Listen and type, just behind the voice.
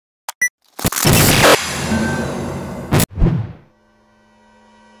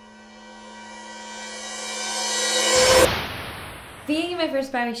Being in my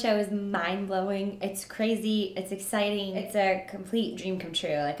first Broadway show is mind-blowing. It's crazy, it's exciting, it's a complete dream come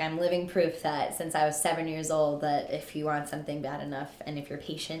true. Like, I'm living proof that since I was 7 years old that if you want something bad enough and if you're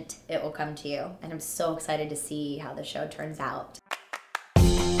patient, it will come to you. And I'm so excited to see how the show turns out.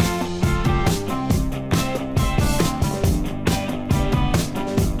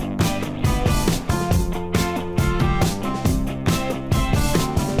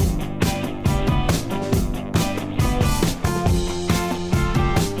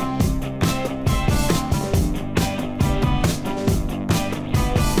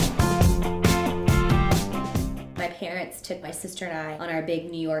 Took my sister and I on our big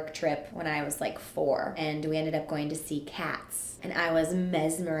New York trip when I was like 4, and we ended up going to see Cats, and I was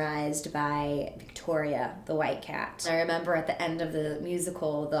mesmerized by Victoria, the white cat. I remember at the end of the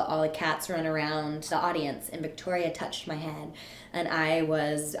musical, all the cats run around the audience, and Victoria touched my head, and I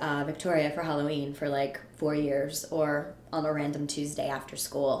was Victoria for Halloween for like 4 years, or on a random Tuesday after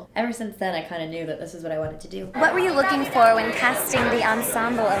school. Ever since then, I kind of knew that this is what I wanted to do. What were you looking for when casting the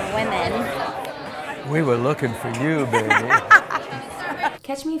ensemble of women? We were looking for you, baby.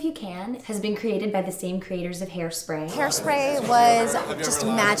 Catch Me If You Can has been created by the same creators of Hairspray. Hairspray was just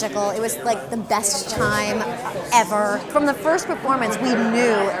magical. It was like the best time ever. From the first performance, we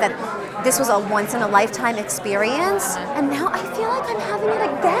knew that this was a once-in-a-lifetime experience, and now I feel like I'm having it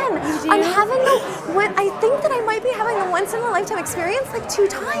again. I'm having I think that I might be having a once-in-a-lifetime experience like 2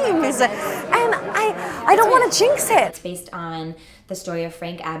 times, and I don't want to jinx it. It's based on the story of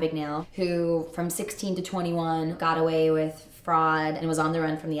Frank Abagnale, who from 16 to 21 got away with fraud and was on the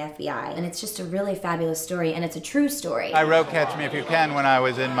run from the FBI. And it's just a really fabulous story, and it's a true story. I wrote Catch Me If You Can when I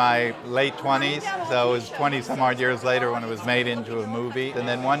was in my late 20s, so it was 20 some odd years later when it was made into a movie. And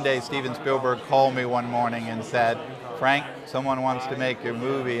then one day Stephen Spielberg called me one morning and said, "Frank, someone wants to make your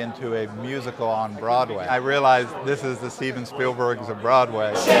movie into a musical on Broadway." I realized this is the Stephen Spielbergs of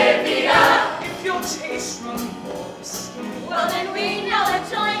Broadway. If your taste runs, well then we know a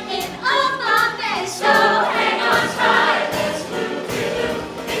joint in a buffet. So hang on tight, let's move to.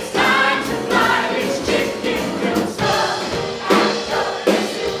 It's time to fly, it's chicken girls up. And go to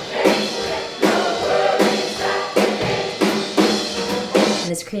no worries that. And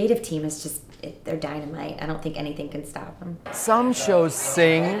this creative team is just, they're dynamite. I don't think anything can stop them. Some shows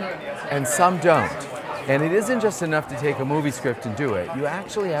sing and some don't. And it isn't just enough to take a movie script and do it. You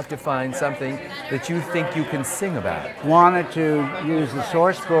actually have to find something that you think you can sing about. Wanted to use the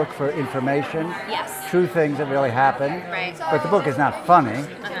source book for information, true things that really happened, but the book is not funny,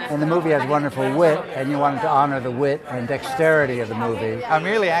 and the movie has wonderful wit, and you wanted to honor the wit and dexterity of the movie. I'm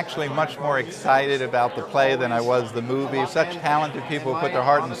really actually much more excited about the play than I was the movie. Such talented people put their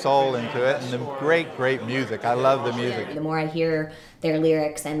heart and soul into it, and the great, great music. I love the music. The more I hear their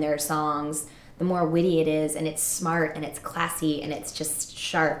lyrics and their songs, the more witty it is, and it's smart, and it's classy, and it's just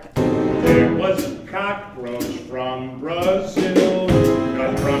sharp. There was a cockroach from Brazil,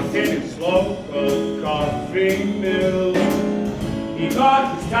 got drunk in his local coffee mill. He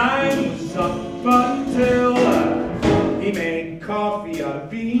thought his time was up until he made coffee out of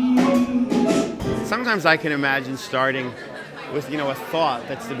beans. Sometimes I can imagine starting with, a thought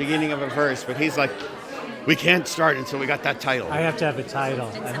that's the beginning of a verse, but he's like, we can't start until we got that title. I have to have a title,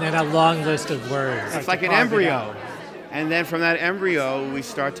 and then a long list of words. It's like an embryo. And then from that embryo, we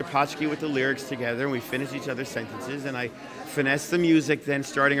start to potchkey with the lyrics together, and we finish each other's sentences, and I finesse the music then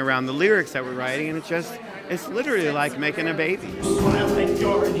starting around the lyrics that we're writing, and it's literally like making a baby. I think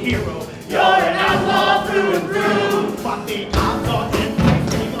you're a hero. You're an outlaw through and through. But the odds are in my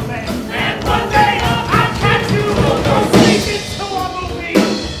single man. And one day I'll catch you. We'll go sneak into a movie.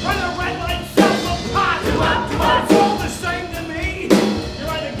 Run a red light, sell some pot. It's all the same to me. You're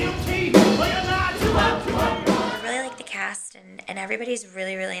either guilty or you're not. I really like the cast, and everybody's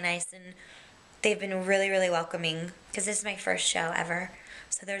really, really nice, and they've been really, really welcoming, because this is my first show ever.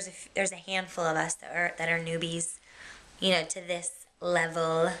 So there's a handful of us that are newbies, to this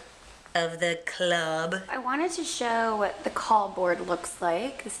level of the club. I wanted to show what the call board looks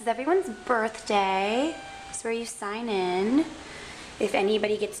like. This is everyone's birthday. It's where you sign in. If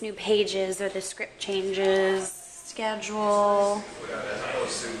anybody gets new pages or the script changes, schedule.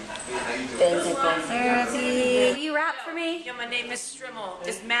 Physical therapy. Will you rap for me? Yo, my name is Strimmel.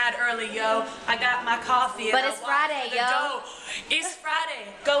 It's mad early, yo. I got my coffee. But it's Friday, yo. It's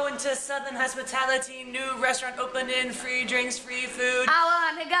Friday. Going to Southern Hospitality, new restaurant opening, free drinks, free food.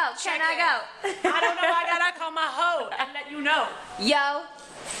 I want to go. Can I go? I don't know. I gotta call my hoe and let you know. Yo.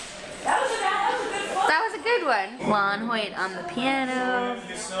 That was a good one. That was a good one. Lon Hoyt on the piano,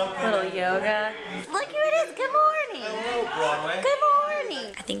 little yoga. Look who it is. Good morning. Hello, Broadway. Good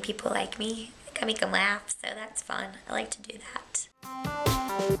morning. I think people like me. I make them laugh, so that's fun. I like to do that.